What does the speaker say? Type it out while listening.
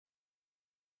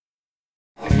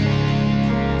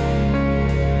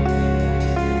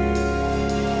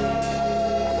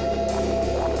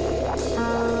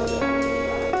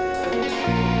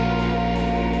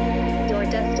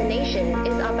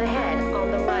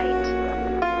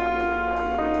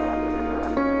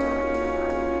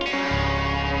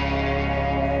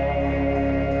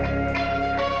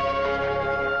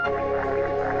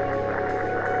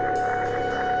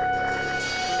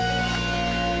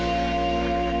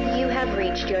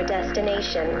reached your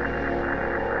destination.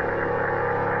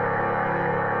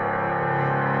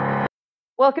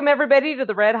 Welcome, everybody, to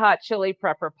the Red Hot Chili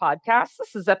Prepper Podcast.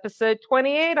 This is episode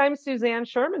 28. I'm Suzanne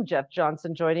Sherman. Jeff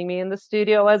Johnson joining me in the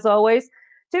studio, as always.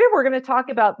 Today, we're going to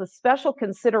talk about the special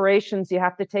considerations you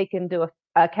have to take into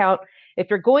account if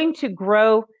you're going to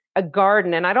grow a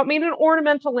garden. And I don't mean an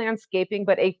ornamental landscaping,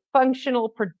 but a functional,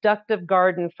 productive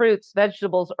garden, fruits,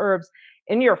 vegetables, herbs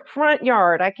in your front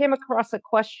yard. I came across a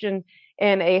question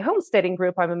in a homesteading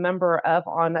group I'm a member of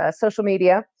on social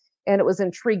media, and it was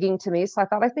intriguing to me. So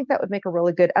I think that would make a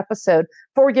really good episode.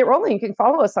 Before we get rolling, you can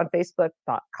follow us on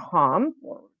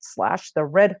Facebook.com/the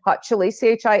Red Hot Chili,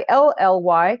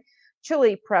 CHILLY,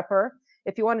 Chili Prepper.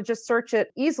 If you want to just search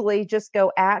it easily, just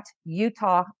go at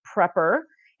Utah Prepper.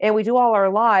 And we do all our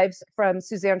lives from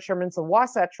Suzanne Sherman's The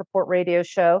Wasatch Report radio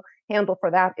show. Handle for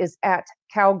that is at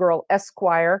Cowgirl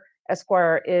Esquire.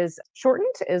 Esquire is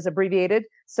shortened, is abbreviated.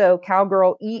 So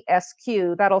Cowgirl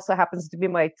ESQ. That also happens to be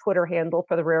my Twitter handle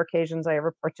for the rare occasions I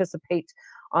ever participate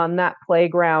on that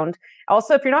playground.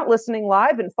 Also, if you're not listening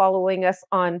live and following us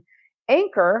on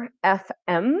Anchor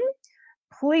FM,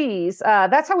 please,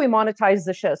 that's how we monetize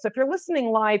the show. So if you're listening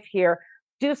live here,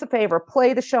 do us a favor,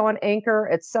 play the show on Anchor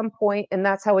at some point, and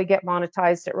that's how we get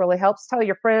monetized. It really helps. Tell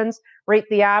your friends, rate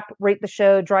the app, rate the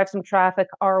show, drive some traffic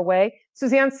our way.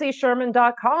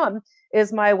 SuzanneCSherman.com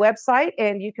is my website,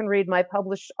 and you can read my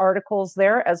published articles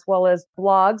there, as well as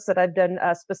blogs that I've done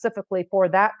specifically for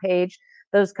that page.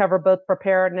 Those cover both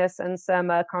preparedness and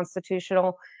some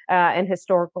constitutional and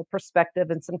historical perspective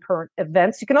and some current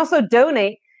events. You can also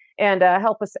donate and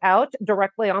help us out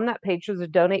directly on that page. There's a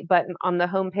donate button on the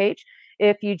homepage.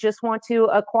 If you just want to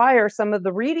acquire some of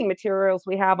the reading materials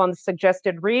we have on the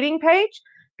suggested reading page,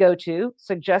 go to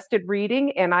suggested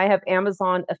reading, and I have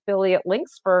Amazon affiliate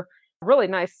links for a really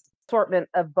nice assortment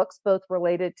of books, both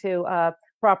related to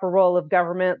proper role of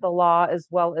government, the law, as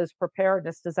well as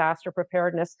preparedness, disaster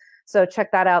preparedness. So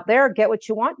check that out there. Get what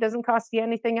you want. Doesn't cost you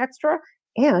anything extra,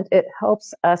 and it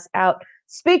helps us out.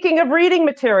 Speaking of reading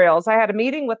materials, I had a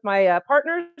meeting with my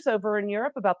partners over in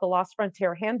Europe about the Lost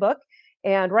Frontier Handbook.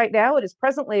 And right now it is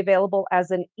presently available as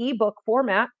an ebook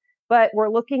format, but we're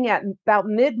looking at about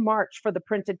mid-March for the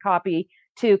printed copy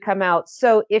to come out.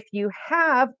 So if you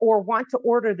have or want to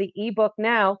order the ebook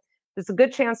now, there's a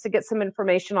good chance to get some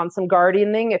information on some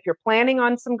gardening. If you're planning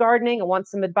on some gardening and want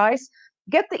some advice,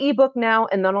 get the ebook now,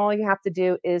 and then all you have to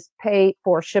do is pay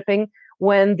for shipping.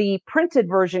 When the printed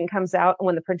version comes out,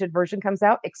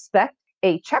 expect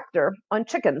a chapter on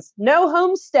chickens. No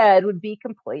homestead would be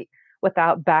complete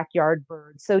without backyard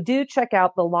birds. So do check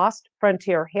out the Lost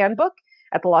Frontier Handbook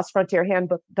at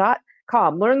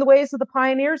thelostfrontierhandbook.com. Learn the ways of the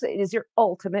pioneers. It is your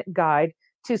ultimate guide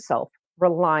to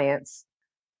self-reliance.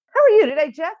 How are you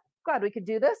today, Jeff? Glad we could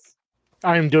do this.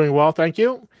 I'm doing well, thank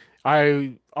you.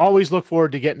 I always look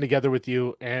forward to getting together with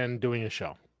you and doing a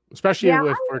show, especially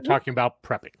if we're talking about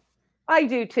prepping. I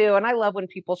do too, and I love when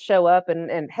people show up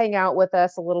and hang out with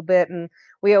us a little bit, and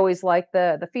we always like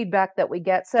the feedback that we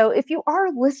get. So if you are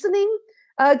listening,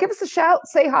 give us a shout,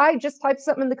 say hi, just type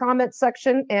something in the comments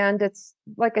section, and it's,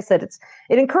 like I said, it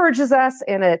encourages us,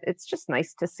 and it's just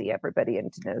nice to see everybody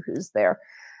and to know who's there.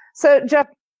 So Jeff,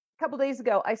 a couple days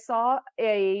ago, I saw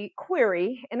a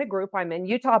query in a group I'm in,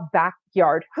 Utah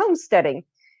Backyard Homesteading,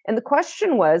 and the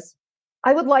question was,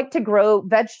 I would like to grow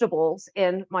vegetables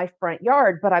in my front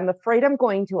yard, but I'm afraid I'm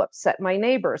going to upset my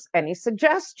neighbors. Any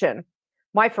suggestion?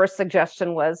 My first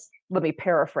suggestion was, let me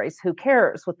paraphrase, who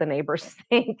cares what the neighbors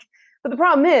think? But the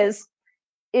problem is,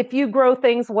 if you grow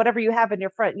things, whatever you have in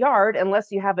your front yard, unless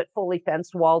you have it fully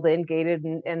fenced, walled in, gated,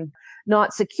 and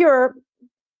not secure,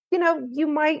 you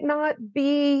might not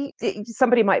be,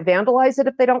 somebody might vandalize it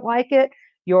if they don't like it.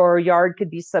 Your yard could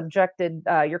be subjected,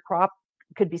 your crop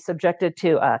could be subjected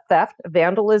to theft,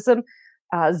 vandalism,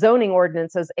 zoning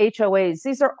ordinances, HOAs.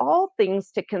 These are all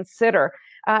things to consider.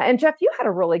 And Jeff, you had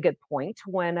a really good point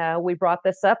when we brought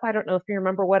this up. I don't know if you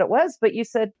remember what it was, but you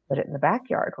said put it in the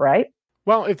backyard, right?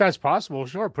 Well, if that's possible,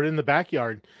 sure, put it in the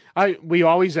backyard. We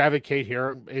always advocate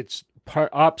here. It's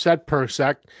upset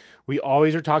persec. We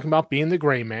always are talking about being the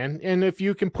gray man. And if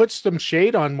you can put some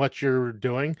shade on what you're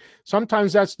doing,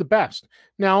 sometimes that's the best.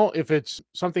 Now, if it's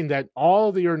something that all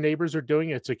of your neighbors are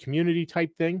doing, it's a community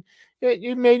type thing,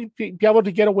 you may be able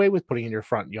to get away with putting in your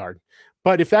front yard.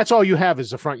 But if that's all you have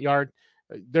is a front yard,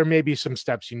 there may be some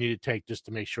steps you need to take just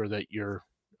to make sure that you're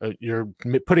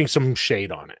putting some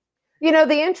shade on it.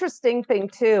 The interesting thing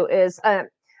too is I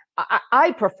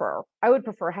would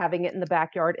prefer having it in the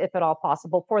backyard if at all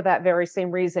possible, for that very same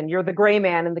reason. You're the gray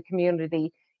man in the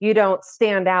community. You don't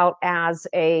stand out as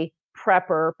a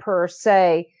prepper per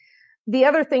se. the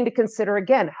other thing to consider,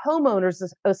 again, homeowners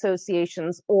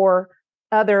associations or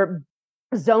other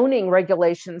zoning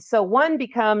regulations. So one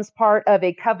becomes part of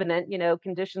a covenant,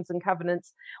 conditions and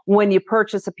covenants when you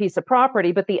purchase a piece of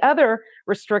property, but the other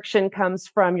restriction comes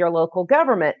from your local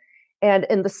government. And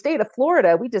in the state of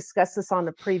Florida, we discussed this on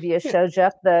the previous show,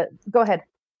 Jeff. Go ahead.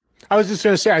 I was just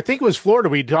going to say, I think it was Florida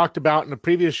we talked about in a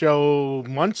previous show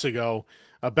months ago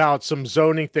about some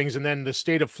zoning things, and then the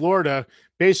state of Florida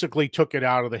basically took it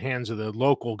out of the hands of the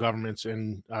local governments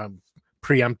and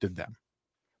preempted them.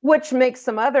 Which makes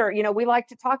some other, we like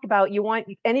to talk about, you want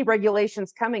any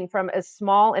regulations coming from as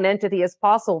small an entity as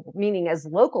possible, meaning as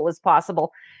local as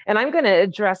possible. And I'm going to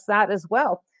address that as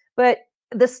well. But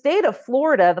the state of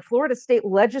Florida, the Florida state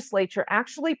legislature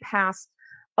actually passed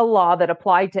a law that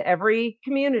applied to every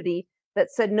community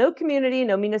that said no community,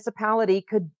 no municipality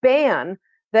could ban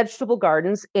vegetable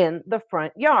gardens in the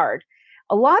front yard.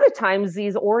 A lot of times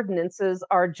these ordinances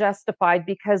are justified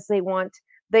because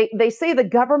they say the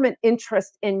government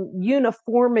interest in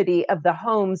uniformity of the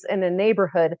homes in a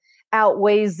neighborhood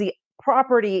outweighs the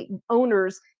property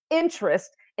owner's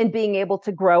interest in being able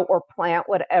to grow or plant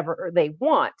whatever they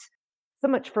want. So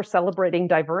much for celebrating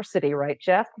diversity, right,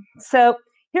 Jeff? So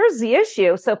here's the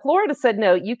issue. So Florida said,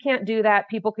 no, you can't do that.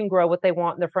 People can grow what they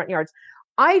want in their front yards.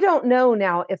 I don't know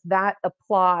now if that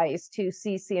applies to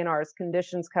CC&R's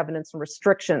conditions, covenants, and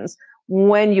restrictions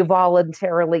when you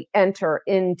voluntarily enter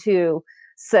into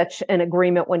such an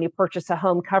agreement when you purchase a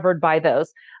home covered by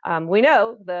those. We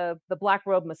know the Black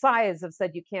Robe Messiahs have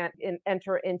said you can't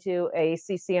enter into a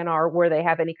CC&R where they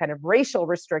have any kind of racial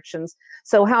restrictions.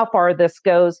 So how far this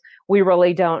goes, we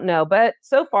really don't know. But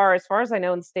so far as I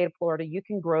know, in the state of Florida, you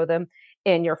can grow them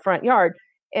in your front yard.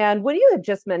 And when you had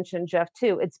just mentioned, Jeff,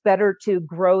 too, it's better to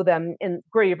grow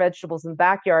your vegetables in the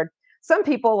backyard. Some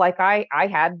people, like I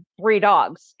had 3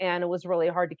 dogs, and it was really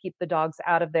hard to keep the dogs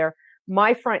out of there.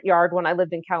 My front yard when I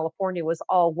lived in California was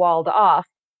all walled off.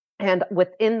 And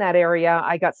within that area,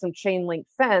 I got some chain link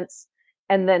fence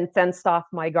and then fenced off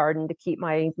my garden to keep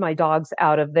my dogs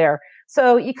out of there.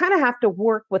 So you kind of have to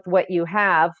work with what you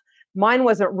have. Mine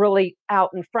wasn't really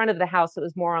out in front of the house. It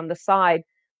was more on the side.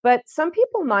 But some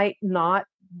people might not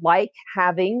like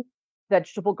having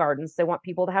vegetable gardens. They want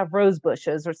people to have rose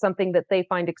bushes or something that they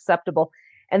find acceptable.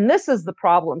 And this is the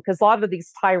problem, because a lot of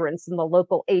these tyrants in the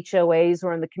local HOAs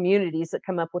or in the communities that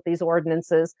come up with these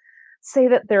ordinances say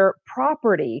that their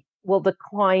property will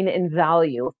decline in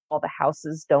value if all the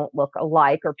houses don't look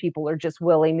alike or people are just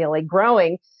willy-nilly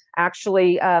growing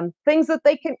actually things that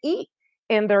they can eat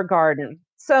in their garden.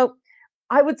 So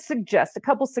I would suggest a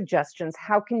couple suggestions.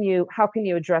 How can you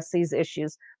address these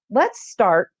issues? Let's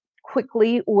start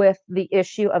quickly with the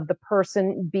issue of the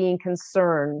person being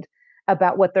concerned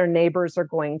about what their neighbors are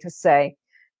going to say.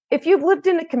 If you've lived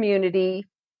in a community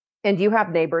and you have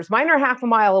neighbors, mine are half a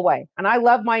mile away, and I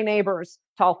love my neighbors.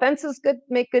 Tall fences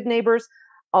make good neighbors.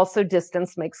 Also,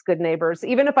 distance makes good neighbors.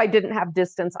 Even if I didn't have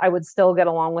distance, I would still get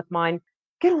along with mine.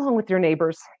 Get along with your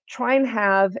neighbors. Try and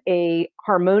have a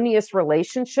harmonious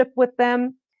relationship with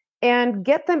them and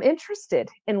get them interested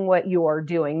in what you are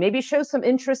doing. Maybe show some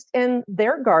interest in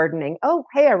their gardening. Oh,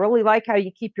 hey, I really like how you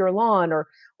keep your lawn,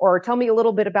 or tell me a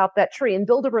little bit about that tree, and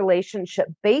build a relationship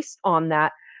based on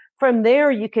that. From there,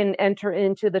 you can enter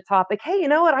into the topic. Hey, you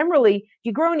know what? Do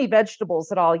you grow any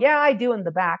vegetables at all? Yeah, I do in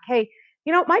the back. Hey,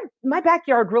 my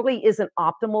backyard really isn't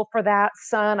optimal for that,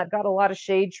 son. I've got a lot of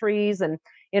shade trees, and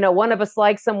one of us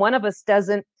likes them, one of us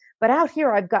doesn't. But out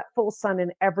here, I've got full sun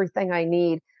and everything I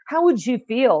need. How would you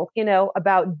feel,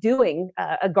 about doing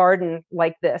a garden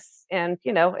like this? And,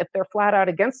 if they're flat out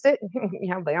against it,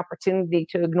 you have the opportunity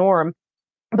to ignore them.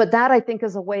 But that, I think,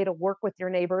 is a way to work with your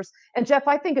neighbors. And Jeff,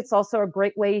 I think it's also a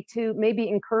great way to maybe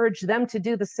encourage them to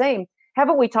do the same.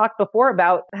 Haven't we talked before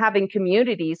about having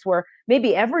communities where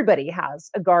maybe everybody has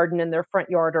a garden in their front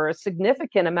yard, or a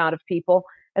significant amount of people,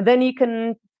 and then you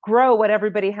can grow what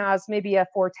everybody has, maybe a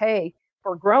forte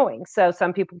for growing. So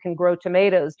some people can grow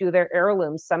tomatoes, do their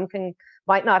heirlooms. Some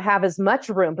might not have as much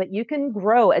room, but you can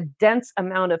grow a dense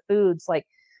amount of foods like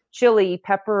chili,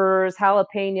 peppers,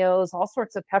 jalapenos, all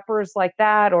sorts of peppers like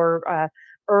that, or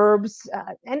herbs,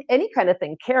 and any kind of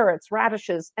thing, carrots,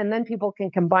 radishes, and then people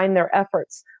can combine their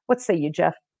efforts. What say you,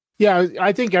 Jeff? Yeah,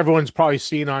 I think everyone's probably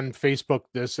seen on Facebook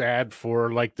this ad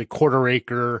for like the 1/4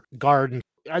 acre garden.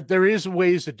 There is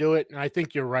ways to do it, and I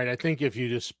think you're right. I think if you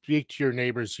just speak to your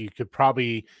neighbors, you could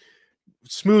probably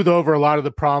smooth over a lot of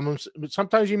the problems. But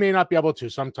sometimes you may not be able to.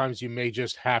 Sometimes you may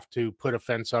just have to put a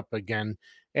fence up again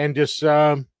and just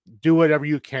do whatever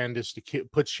you can just to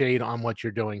put shade on what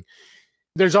you're doing.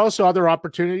 There's also other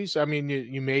opportunities. I mean,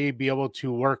 you may be able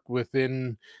to work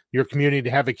within your community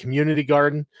to have a community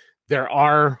garden There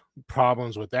are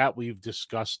problems with that. We've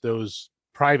discussed those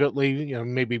privately.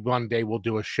 Maybe one day we'll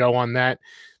do a show on that.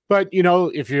 But,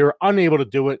 if you're unable to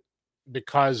do it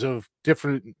because of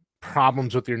different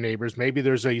problems with your neighbors, maybe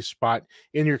there's a spot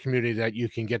in your community that you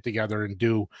can get together and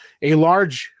do a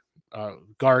large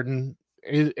garden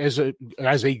as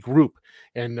a group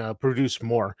and produce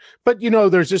more. But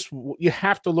there's just, you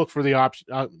have to look for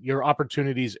the your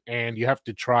opportunities, and you have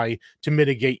to try to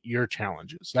mitigate your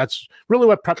challenges. That's really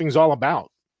what prepping is all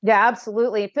about. Yeah,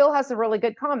 absolutely. Phil has a really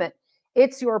good comment.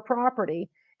 It's your property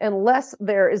unless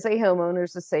there is a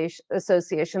homeowners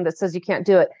association that says you can't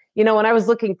do it. When I was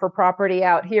looking for property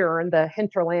out here in the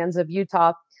hinterlands of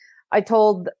Utah, I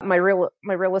told my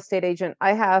real estate agent,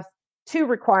 I have two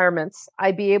requirements.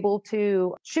 I be able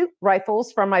to shoot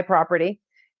rifles from my property,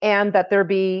 and that there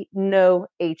be no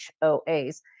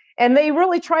HOAs. And they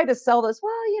really try to sell this.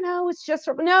 Well, it's just,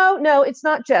 no, it's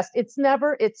not just, it's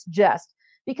never, it's just,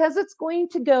 because it's going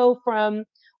to go from,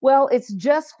 well, it's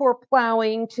just for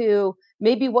plowing, to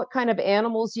maybe what kind of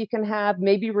animals you can have,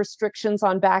 maybe restrictions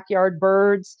on backyard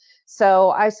birds. So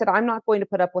I said, I'm not going to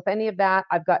put up with any of that.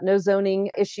 I've got no zoning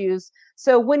issues.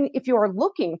 So if you are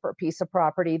looking for a piece of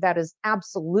property, that is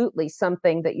absolutely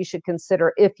something that you should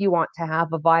consider if you want to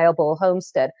have a viable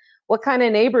homestead. What kind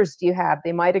of neighbors do you have?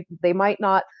 They might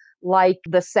not like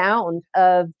the sound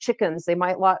of chickens. They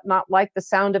might not like the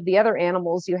sound of the other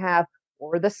animals you have,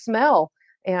 or the smell.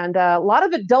 And a lot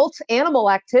of adult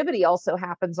animal activity also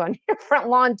happens on your front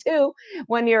lawn too,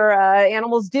 when your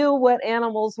animals do what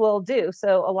animals will do.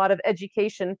 So a lot of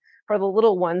education for the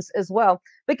little ones as well.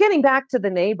 But getting back to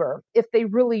the neighbor, if they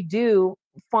really do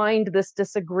find this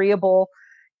disagreeable,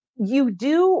 you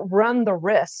do run the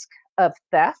risk of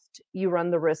theft. You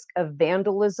run the risk of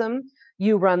vandalism.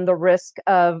 You run the risk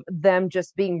of them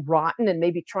just being rotten and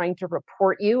maybe trying to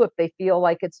report you if they feel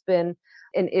like it's been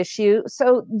an issue.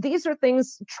 So these are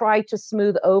things, try to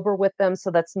smooth over with them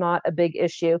so that's not a big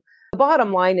issue. The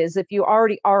bottom line is, if you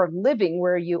already are living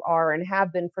where you are and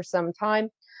have been for some time,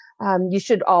 you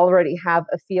should already have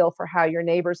a feel for how your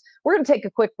neighbors. We're going to take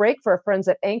a quick break for our friends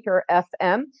at Anchor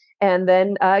FM, and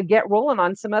then get rolling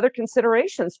on some other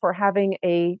considerations for having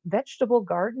a vegetable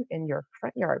garden in your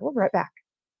front yard. We'll be right back.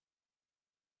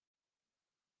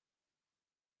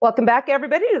 Welcome back,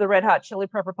 everybody, to the Red Hot Chili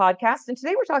Prepper Podcast. And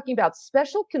today we're talking about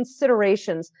special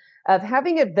considerations of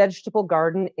having a vegetable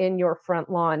garden in your front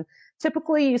lawn.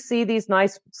 Typically, you see these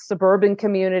nice suburban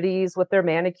communities with their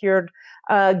manicured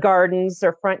gardens,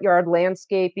 their front yard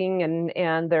landscaping,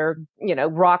 and their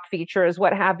rock features,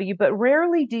 what have you. But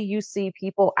rarely do you see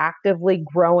people actively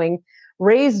growing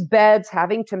raised beds,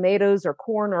 having tomatoes or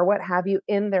corn or what have you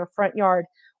in their front yard.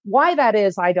 Why that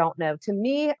is, I don't know. To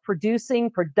me,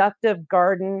 producing productive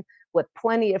garden with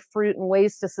plenty of fruit and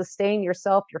ways to sustain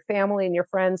yourself, your family, and your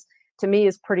friends, to me,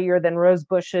 is prettier than rose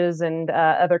bushes and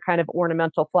other kind of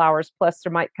ornamental flowers. Plus,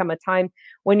 there might come a time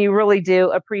when you really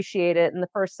do appreciate it. In the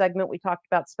first segment, we talked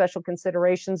about special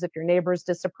considerations if your neighbors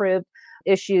disapproved,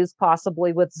 issues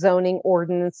possibly with zoning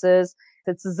ordinances.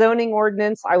 If it's a zoning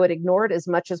ordinance, I would ignore it as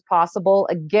much as possible.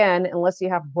 Again, unless you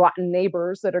have rotten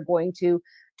neighbors that are going to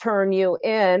turn you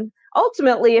in.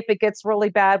 Ultimately, if it gets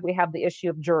really bad, we have the issue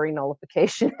of jury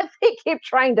nullification. If they keep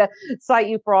trying to cite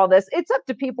you for all this, it's up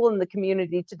to people in the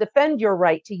community to defend your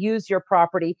right to use your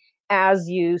property as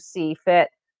you see fit.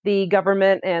 The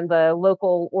government and the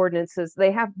local ordinances,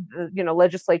 they have,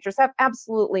 legislatures have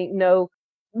absolutely no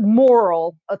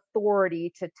moral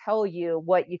authority to tell you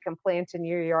what you can plant in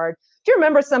your yard. Do you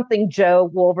remember something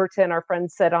Joe Wolverton, our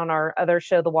friend, said on our other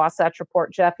show, the Wasatch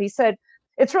Report, Jeff? He said,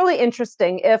 it's really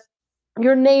interesting if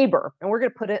your neighbor, and we're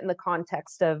going to put it in the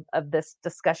context of this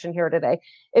discussion here today,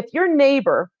 if your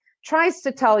neighbor tries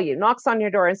to tell you, knocks on your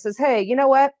door and says, hey, you know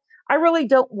what? I really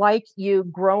don't like you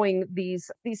growing these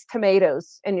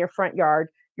tomatoes in your front yard.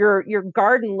 Your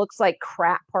garden looks like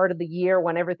crap part of the year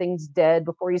when everything's dead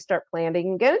before you start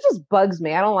planting. Again, it just bugs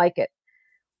me. I don't like it.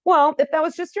 Well, if that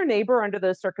was just your neighbor under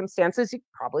those circumstances, you'd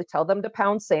probably tell them to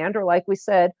pound sand, or like we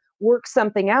said, work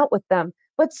something out with them.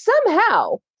 But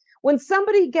somehow, when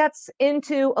somebody gets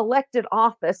into elected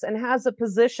office and has a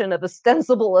position of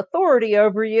ostensible authority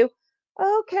over you,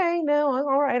 okay, no,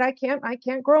 all right, I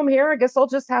can't grow them here. I guess I'll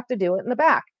just have to do it in the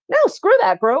back. No, screw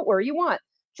that, grow it where you want.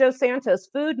 Joe Santos,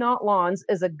 Food Not Lawns,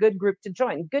 is a good group to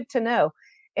join. Good to know.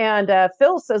 And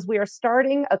Phil says we are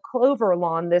starting a clover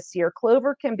lawn this year.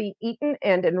 Clover can be eaten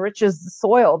and enriches the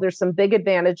soil. There's some big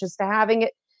advantages to having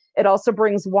it. It also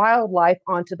brings wildlife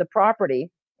onto the property.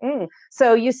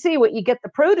 So you see what you get, the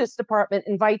produce department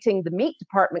inviting the meat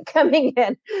department coming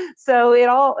in. So it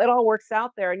all works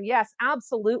out there. And yes,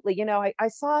 absolutely. I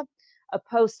saw a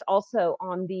post also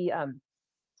on the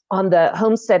on the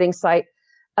homesteading site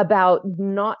about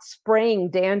not spraying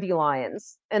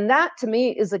dandelions. And that to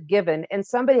me is a given. And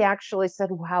somebody actually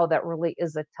said, wow, that really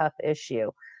is a tough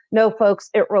issue. No, folks,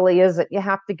 it really isn't. You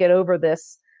have to get over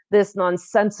this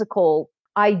nonsensical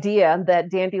idea that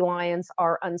dandelions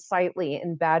are unsightly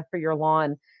and bad for your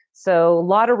lawn. So a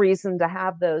lot of reason to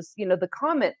have those. The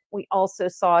comment we also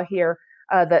saw here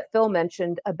that Phil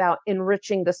mentioned about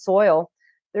enriching the soil.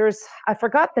 I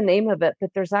forgot the name of it,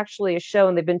 but there's actually a show,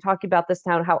 and they've been talking about this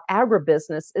now, how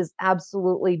agribusiness is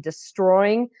absolutely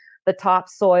destroying the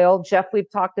topsoil. Jeff,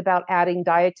 we've talked about adding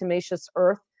diatomaceous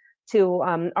earth to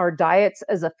our diets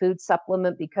as a food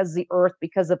supplement because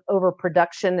of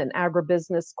overproduction and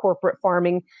agribusiness, corporate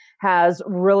farming has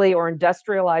really, or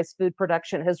industrialized food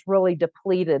production has really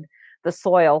depleted the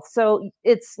soil. So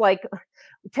it's like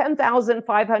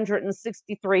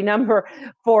 10,563 number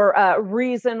for a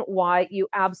reason why you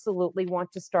absolutely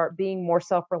want to start being more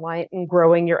self-reliant and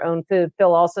growing your own food.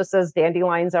 Phil also says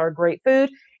dandelions are great food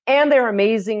and they're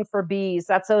amazing for bees.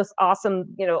 That's so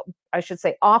awesome. I should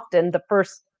say often the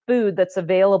first food that's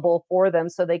available for them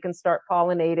so they can start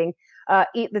pollinating.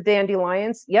 Eat the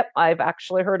dandelions. Yep, I've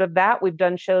actually heard of that. We've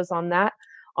done shows on that,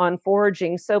 on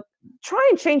foraging. So try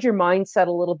and change your mindset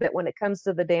a little bit when it comes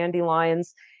to the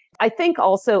dandelions. I think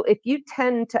also if you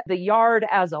tend to the yard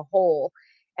as a whole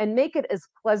and make it as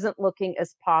pleasant looking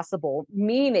as possible,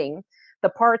 meaning the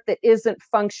part that isn't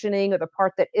functioning or the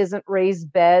part that isn't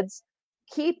raised beds,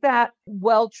 keep that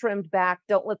well trimmed back.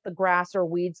 Don't let the grass or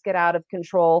weeds get out of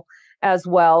control as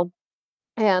well.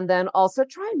 And then also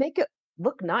try and make it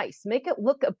look nice, make it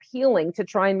look appealing to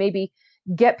try and maybe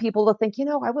get people to think,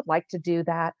 I would like to do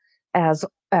that as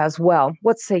well.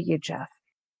 What say you, Jeff?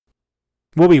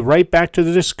 We'll be right back to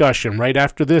the discussion right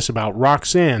after this about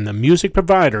Roxanne, the music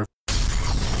provider.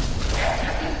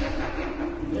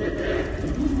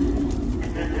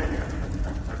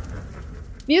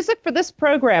 Music for this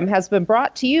program has been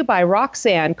brought to you by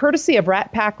Roxanne, courtesy of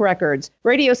Rat Pack Records.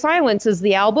 Radio Silence is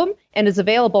the album and is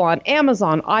available on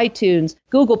Amazon, iTunes,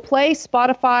 Google Play,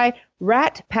 Spotify,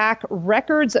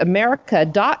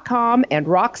 ratpackrecordsamerica.com, and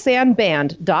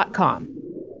roxanneband.com.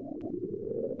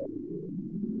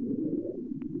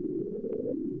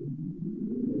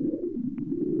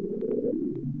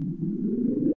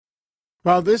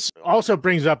 Well, this also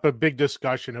brings up a big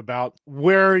discussion about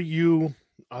where you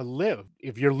live.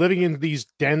 If you're living in these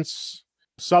dense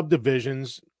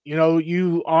subdivisions,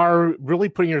 you are really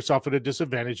putting yourself at a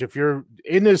disadvantage. If you're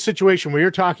in a situation where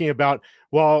you're talking about,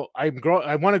 well, I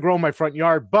want to grow in my front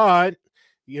yard, but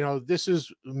this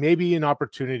is maybe an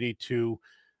opportunity to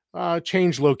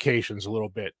change locations a little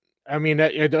bit. I mean,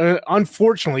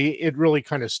 unfortunately, it really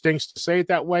kind of stinks to say it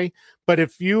that way. But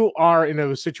if you are in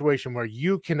a situation where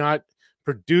you cannot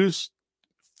produce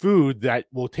food that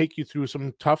will take you through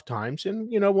some tough times,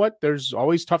 and you know what, there's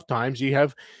always tough times. You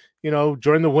have,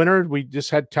 during the winter, we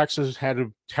just had Texas had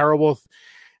a terrible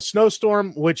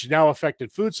snowstorm, which now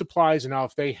affected food supplies. And now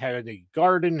if they had a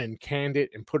garden and canned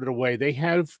it and put it away, they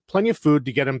have plenty of food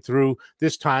to get them through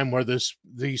this time where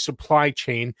the supply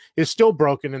chain is still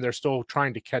broken and they're still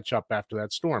trying to catch up after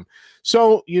that storm.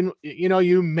 So,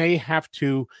 you may have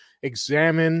to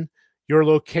examine your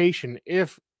location.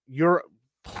 If your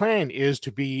plan is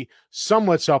to be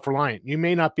somewhat self-reliant, you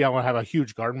may not be able to have a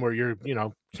huge garden where you're,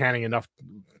 canning enough to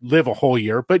live a whole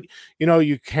year, but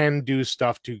you can do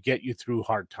stuff to get you through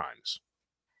hard times.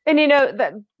 And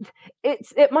that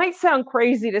it might sound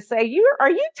crazy to say, are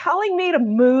you telling me to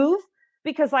move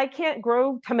because I can't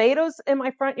grow tomatoes in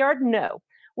my front yard? No.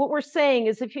 What we're saying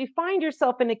is if you find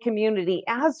yourself in a community,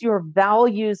 as your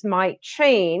values might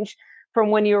change from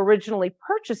when you originally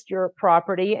purchased your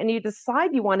property and you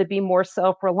decide you want to be more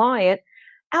self-reliant,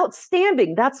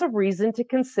 outstanding. That's a reason to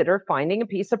consider finding a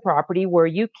piece of property where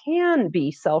you can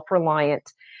be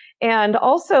self-reliant. And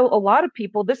also a lot of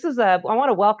people, I want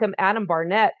to welcome Adam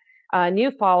Barnett, a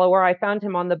new follower. I found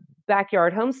him on the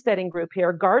Backyard Homesteading group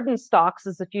here. Garden Stocks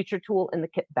is a future tool in the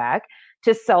kit bag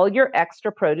to sell your extra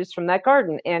produce from that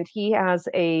garden. And he has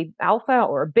a alpha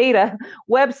or beta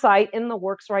website in the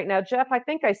works right now. Jeff, I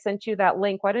think I sent you that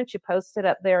link. Why don't you post it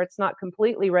up there? It's not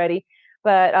completely ready,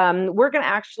 but we're going to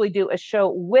actually do a show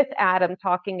with Adam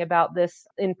talking about this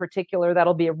in particular.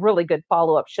 That'll be a really good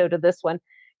follow-up show to this one,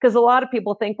 because a lot of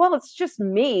people think, well, it's just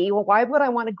me. Well, why would I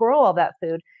want to grow all that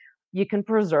food? You can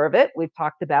preserve it. We've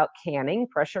talked about canning,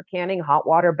 pressure canning, hot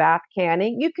water bath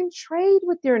canning. You can trade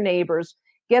with your neighbors,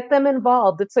 get them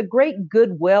involved. It's a great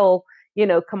goodwill,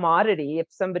 commodity. If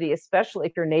somebody, especially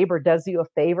if your neighbor does you a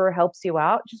favor, helps you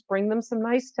out, just bring them some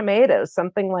nice tomatoes,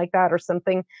 something like that, or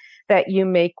something that you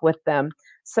make with them.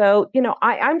 So,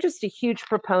 I'm just a huge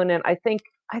proponent. I think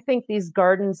I think these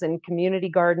gardens and community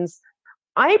gardens,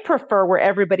 I prefer where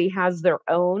everybody has their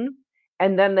own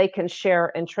and then they can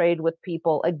share and trade with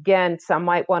people. Again, some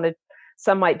might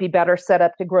be better set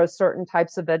up to grow certain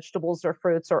types of vegetables or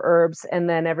fruits or herbs. And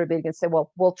then everybody can say,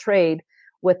 well, we'll trade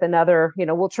with another,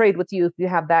 we'll trade with you if you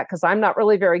have that, because I'm not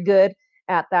really very good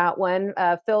at that one.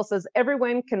 Phil says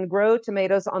everyone can grow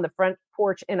tomatoes on the front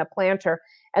porch in a planter.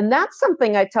 And that's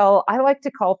something I like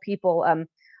to call people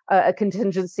a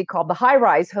contingency called the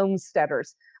high-rise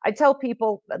homesteaders. I tell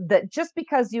people that just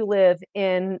because you live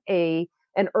in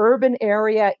an urban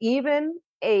area, even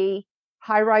a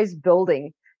high-rise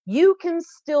building, you can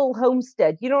still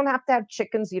homestead. You don't have to have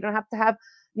chickens. You don't have to have,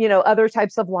 other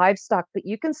types of livestock, but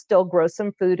you can still grow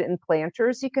some food in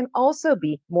planters. You can also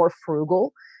be more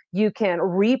frugal. You can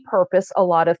repurpose a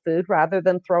lot of food rather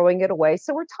than throwing it away.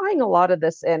 So we're tying a lot of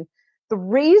this in. The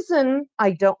reason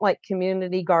I don't like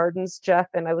community gardens, Jeff,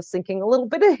 and I was thinking a little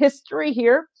bit of history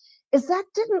here, is that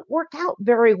didn't work out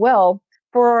very well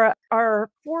for our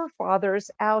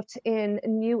forefathers out in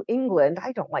New England.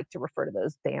 I don't like to refer to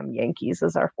those damn Yankees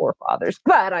as our forefathers,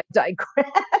 but I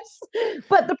digress.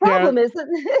 But the problem is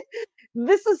that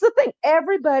this is the thing.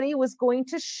 Everybody was going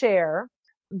to share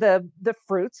the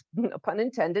fruits, no pun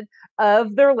intended,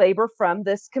 of their labor from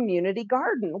this community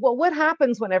garden. Well, what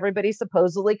happens when everybody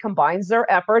supposedly combines their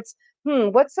efforts?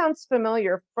 What sounds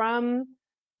familiar? From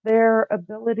their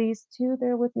abilities to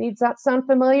their with needs. That sound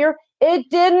familiar? It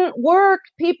didn't work.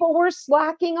 People were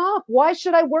slacking off. Why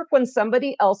should I work when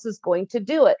somebody else is going to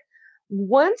do it?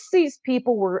 Once these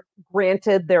people were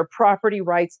granted their property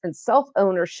rights and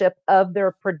self-ownership of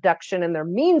their production and their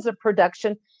means of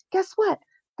production, guess what?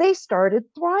 They started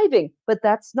thriving, but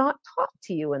that's not taught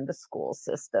to you in the school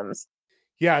systems.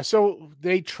 Yeah, so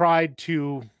they tried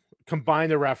to combine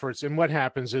their efforts, and what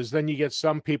happens is then you get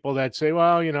some people that say,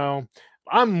 well,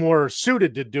 I'm more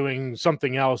suited to doing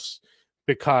something else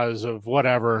because of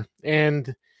whatever.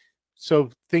 And so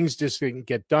things just didn't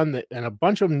get done. And a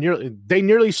bunch of them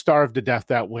nearly starved to death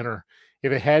that winter.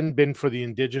 If it hadn't been for the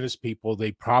indigenous people,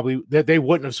 they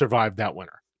wouldn't have survived that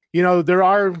winter. There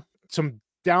are some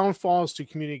downfalls to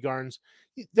community gardens.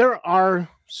 There are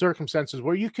circumstances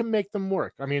where you can make them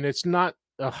work. I mean, it's not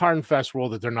a hard and fast rule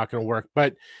that they're not going to work,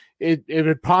 but it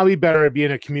would probably better be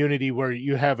in a community where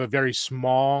you have a very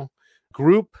small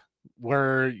group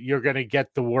where you're going to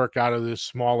get the work out of this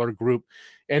smaller group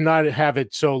and not have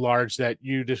it so large that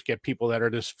you just get people that are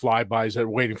just flybys that are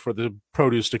waiting for the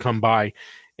produce to come by.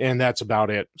 And that's about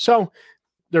it. So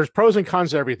there's pros and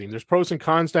cons to everything. There's pros and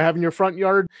cons to having your front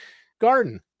yard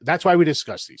garden. That's why we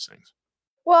discuss these things.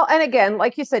 Well, and again,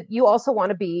 like you said, you also want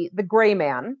to be the gray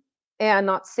man and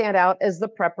not stand out as the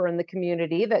prepper in the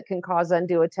community that can cause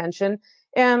undue attention.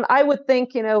 And I would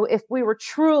think, if we were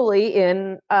truly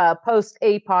in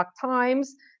post-APOC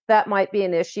times, that might be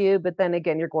an issue. But then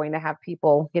again, you're going to have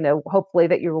people, hopefully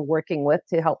that you're working with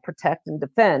to help protect and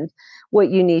defend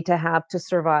what you need to have to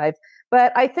survive.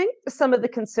 But I think some of the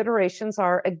considerations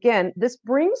are, again, this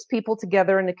brings people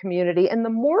together in the community. And the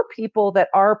more people that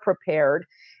are prepared,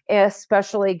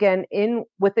 especially again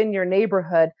within your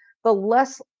neighborhood, the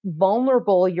less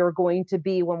vulnerable you're going to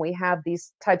be when we have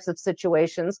these types of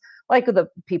situations like the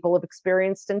people have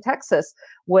experienced in Texas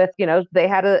with, they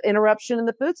had an interruption in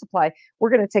the food supply. We're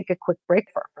going to take a quick break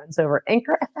for our friends over at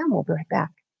Anchor FM. We'll be right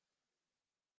back.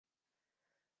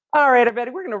 All right, everybody,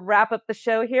 we're going to wrap up the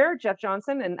show here. Jeff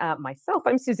Johnson and myself,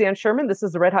 I'm Suzanne Sherman. This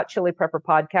is the Red Hot Chili Prepper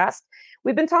Podcast.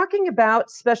 We've been talking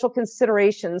about special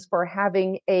considerations for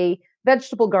having a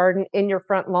vegetable garden in your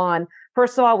front lawn.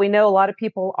 First of all, we know a lot of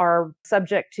people are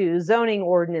subject to zoning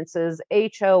ordinances,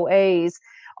 HOAs.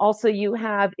 Also, you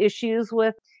have issues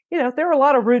with, there are a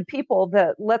lot of rude people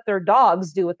that let their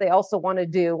dogs do what they also want to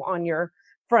do on your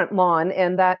front lawn,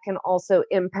 and that can also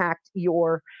impact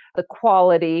the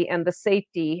quality and the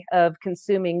safety of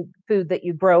consuming food that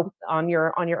you grow on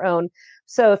your own.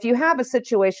 So if you have a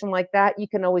situation like that, you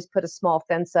can always put a small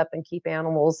fence up and keep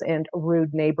animals and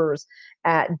rude neighbors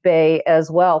at bay as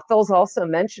well. Phil's also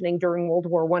mentioning during World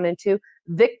War I and II,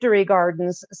 victory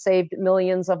gardens saved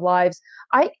millions of lives.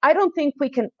 I don't think we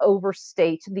can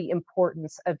overstate the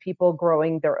importance of people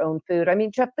growing their own food. I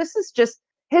mean, Jeff, this is just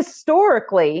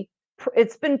historically,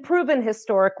 it's been proven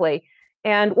historically.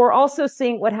 And we're also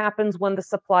seeing what happens when the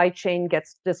supply chain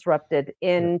gets disrupted.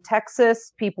 In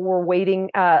Texas, people were waiting,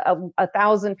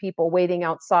 1,000 people waiting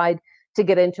outside to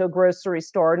get into a grocery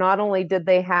store. Not only did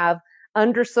they have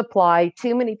undersupply,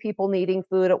 too many people needing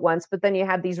food at once, but then you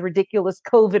had these ridiculous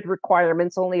COVID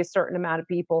requirements. Only a certain amount of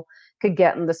people could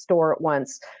get in the store at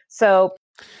once. So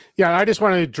Yeah, I just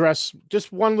want to address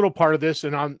just one little part of this,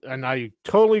 and I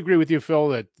totally agree with you, Phil,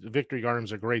 that the Victory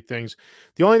Gardens are great things.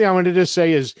 The only thing I wanted to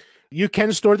say is you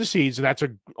can store the seeds, and that's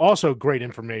also great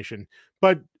information.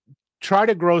 But try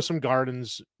to grow some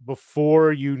gardens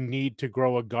before you need to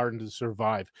grow a garden to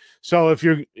survive. So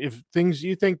if things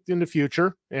you think in the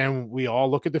future, and we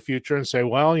all look at the future and say,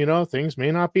 well, things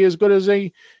may not be as good as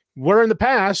they were in the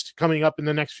past coming up in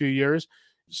the next few years,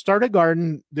 start a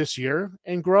garden this year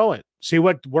and grow it. See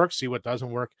what works, see what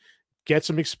doesn't work. Get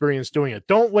some experience doing it.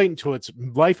 Don't wait until it's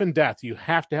life and death. You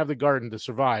have to have the garden to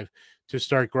survive to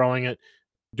start growing it.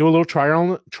 Do a little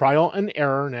trial and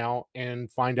error now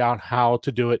and find out how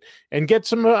to do it, and get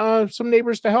some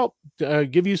neighbors to help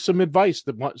give you some advice,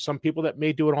 that some people that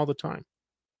may do it all the time.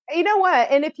 You know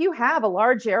what? And if you have a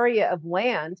large area of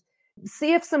land,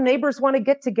 see if some neighbors want to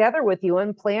get together with you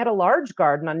and plant a large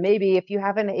garden on, maybe if you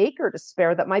have an acre to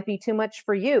spare that might be too much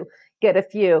for you, get a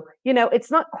few. It's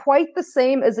not quite the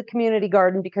same as a community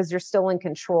garden because you're still in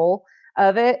control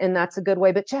of it, and that's a good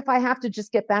way. But Jeff, I have to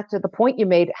just get back to the point you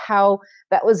made, how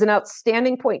that was an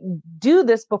outstanding point. Do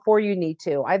this before you need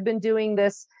to. I've been doing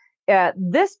this at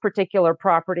this particular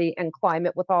property and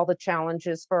climate with all the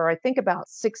challenges for, I think, about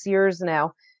 6 years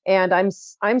now, and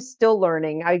I'm still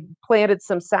learning. I planted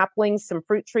some saplings, some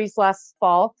fruit trees last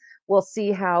fall. We'll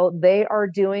see how they are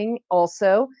doing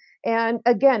also. And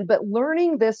again, but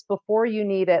learning this before you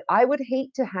need it. I would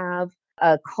hate to have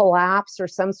a collapse or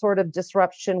some sort of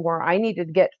disruption where I needed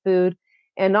to get food.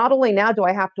 And not only now do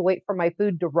I have to wait for my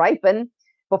food to ripen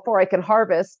before I can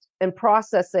harvest and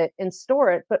process it and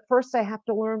store it, but first I have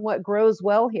to learn what grows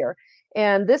well here.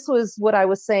 And this was what I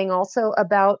was saying also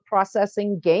about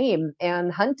processing game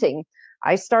and hunting.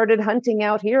 I started hunting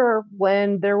out here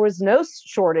when there was no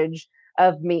shortage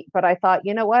of meat, but I thought,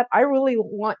 you know what? I really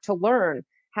want to learn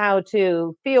how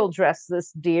to field dress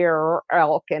this deer or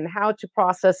elk and how to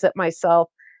process it myself,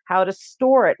 how to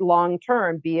store it long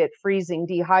term, be it freezing,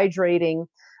 dehydrating,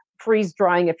 freeze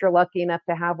drying if you're lucky enough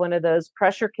to have one of those,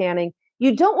 pressure canning.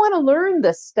 You don't want to learn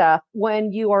this stuff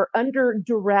when you are under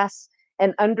duress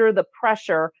and under the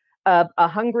pressure of a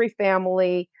hungry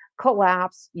family,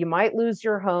 collapse. You might lose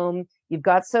your home. You've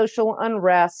got social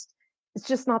unrest. It's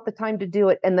just not the time to do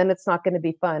it. And then it's not going to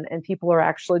be fun. And people are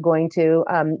actually going to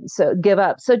give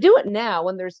up. So do it now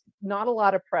when there's not a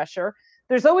lot of pressure.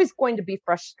 There's always going to be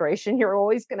frustration. You're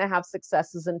always going to have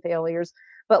successes and failures,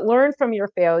 but learn from your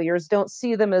failures. Don't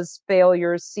see them as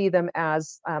failures. See them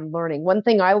as learning. One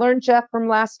thing I learned, Jeff, from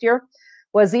last year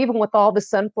was, even with all the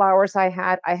sunflowers I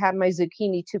had my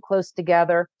zucchini too close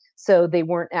together, so they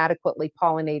weren't adequately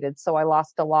pollinated. So I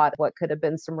lost a lot of what could have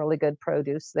been some really good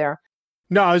produce there.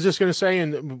 No, I was just going to say,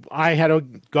 and I had a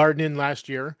garden in last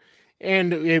year,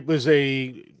 and it was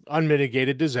a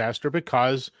unmitigated disaster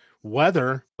because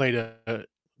weather played a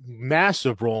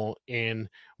massive role in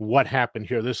what happened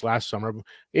here this last summer.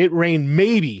 It rained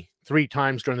maybe 3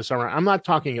 times during the summer. I'm not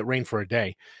talking it rained for a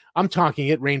day. I'm talking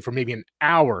it rained for maybe an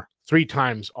hour 3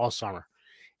 times all summer.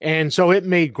 And so it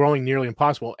made growing nearly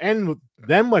impossible. And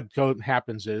then what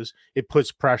happens is it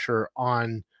puts pressure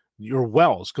on your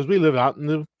wells, because we live out in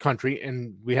the country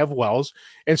and we have wells.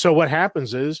 And so what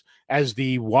happens is, as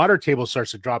the water table starts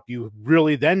to drop, you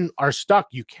really then are stuck.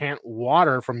 You can't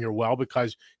water from your well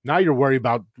because now you're worried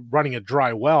about running a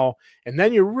dry well, and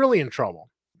then you're really in trouble.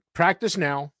 Practice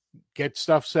now, get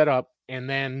stuff set up, and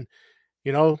then,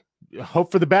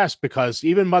 hope for the best, because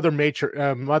even Mother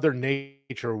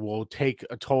Nature will take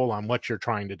a toll on what you're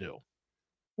trying to do.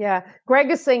 Yeah.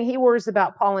 Greg is saying he worries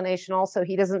about pollination also.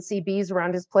 He doesn't see bees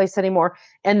around his place anymore.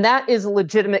 And that is a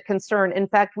legitimate concern. In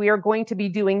fact, we are going to be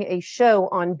doing a show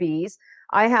on bees.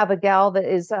 I have a gal that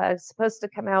is supposed to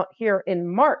come out here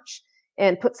in March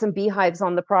and put some beehives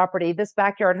on the property. This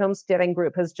backyard homesteading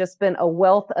group has just been a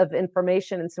wealth of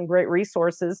information and some great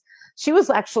resources. She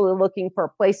was actually looking for a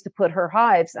place to put her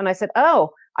hives. And I said, oh,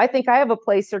 I think I have a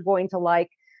place you're going to like.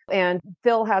 And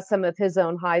Phil has some of his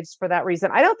own hives for that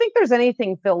reason. I don't think there's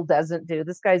anything Phil doesn't do.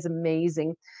 This guy's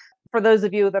amazing. For those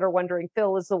of you that are wondering,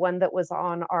 Phil is the one that was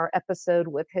on our episode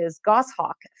with his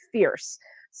goshawk, Fierce.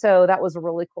 So that was a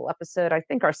really cool episode. I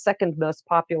think our second most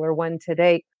popular one to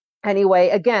date. Anyway,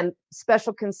 again,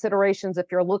 special considerations if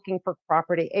you're looking for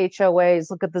property, HOAs,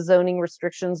 look at the zoning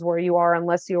restrictions where you are,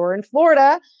 unless you are in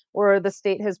Florida, where the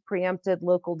state has preempted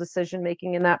local decision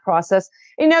making in that process.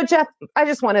 Jeff, I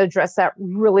just want to address that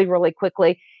really, really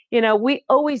quickly. We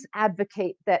always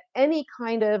advocate that any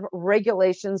kind of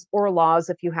regulations or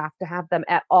laws, if you have to have them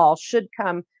at all, should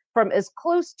come from as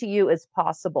close to you as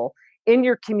possible in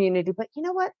your community. But you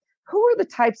know what? Who are the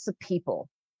types of people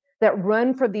that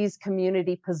run for these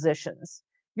community positions?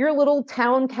 your little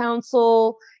town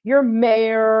council, your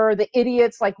mayor, the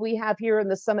idiots like we have here in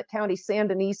the Summit County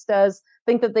Sandinistas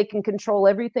think that they can control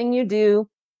everything you do.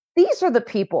 These are the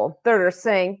people that are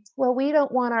saying, well, we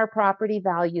don't want our property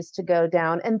values to go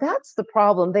down. And that's the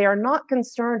problem. They are not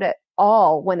concerned at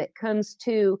all when it comes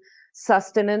to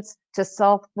sustenance, to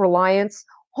self-reliance,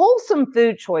 wholesome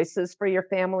food choices for your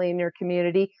family and your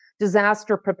community,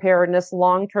 disaster preparedness,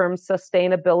 long-term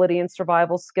sustainability and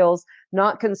survival skills,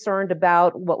 not concerned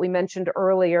about what we mentioned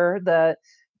earlier, the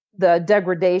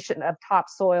degradation of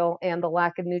topsoil and the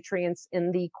lack of nutrients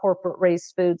in the corporate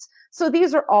raised foods. So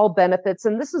these are all benefits.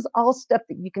 And this is all stuff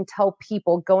that you can tell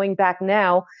people, going back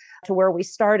now to where we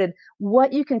started,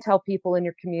 what you can tell people in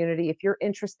your community. If you're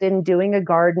interested in doing a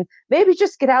garden, maybe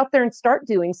just get out there and start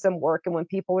doing some work. And when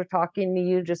people are talking to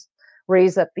you, just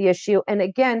raise up the issue. And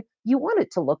again, you want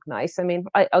it to look nice. I mean,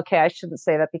 I shouldn't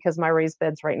say that because my raised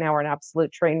beds right now are an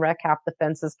absolute train wreck. Half the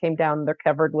fences came down and they're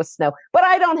covered with snow, but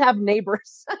I don't have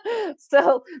neighbors.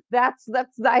 So that's,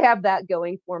 I have that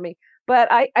going for me. But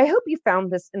I hope you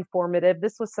found this informative.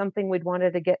 This was something we'd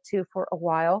wanted to get to for a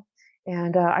while.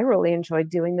 And I really enjoyed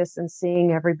doing this and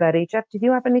seeing everybody. Jeff, did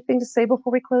you have anything to say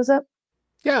before we close up?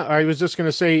 Yeah, I was just going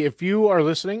to say, if you are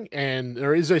listening and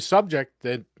there is a subject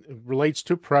that relates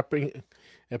to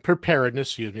preparedness,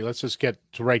 excuse me, let's just get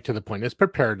right to the point. It's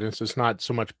preparedness. It's not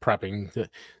so much prepping.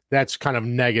 That's kind of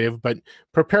negative, but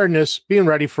preparedness, being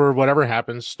ready for whatever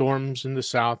happens, storms in the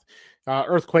South,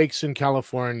 earthquakes in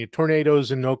California,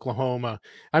 tornadoes in Oklahoma.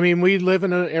 I mean, we live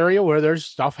in an area where there's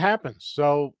stuff happens.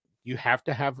 So you have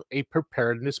to have a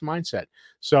preparedness mindset.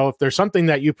 So if there's something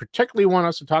that you particularly want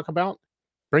us to talk about,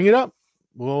 bring it up.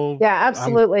 Yeah,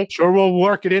 absolutely. I'm sure we'll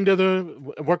work it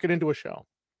into a show.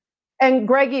 And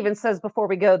Greg even says before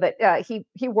we go that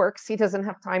he works. He doesn't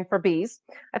have time for bees.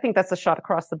 I think that's a shot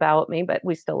across the bow at me, but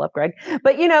we still love Greg.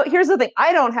 But here's the thing: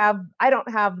 I don't have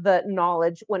the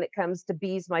knowledge when it comes to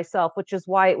bees myself, which is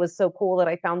why it was so cool that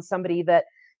I found somebody that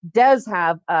does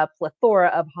have a plethora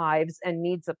of hives and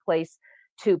needs a place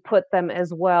to put them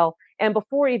as well. And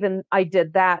before even I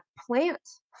did that, plant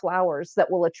flowers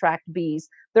that will attract bees.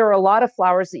 There are a lot of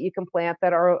flowers that you can plant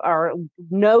that are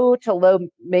no to low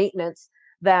maintenance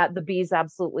that the bees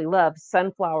absolutely love.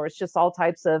 Sunflowers, just all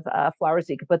types of flowers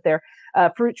you can put there.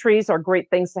 Fruit trees are great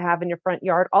things to have in your front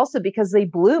yard, also because they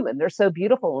bloom and they're so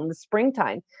beautiful in the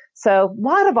springtime. So a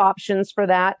lot of options for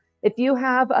that. If you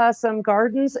have some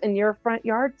gardens in your front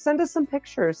yard, send us some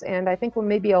pictures. And I think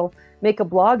maybe I'll make a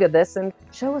blog of this and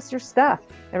show us your stuff.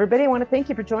 Everybody, I want to thank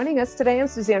you for joining us today. I'm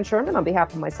Suzanne Sherman. On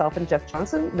behalf of myself and Jeff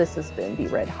Johnson, this has been the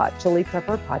Red Hot Chili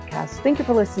Pepper Podcast. Thank you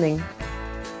for listening.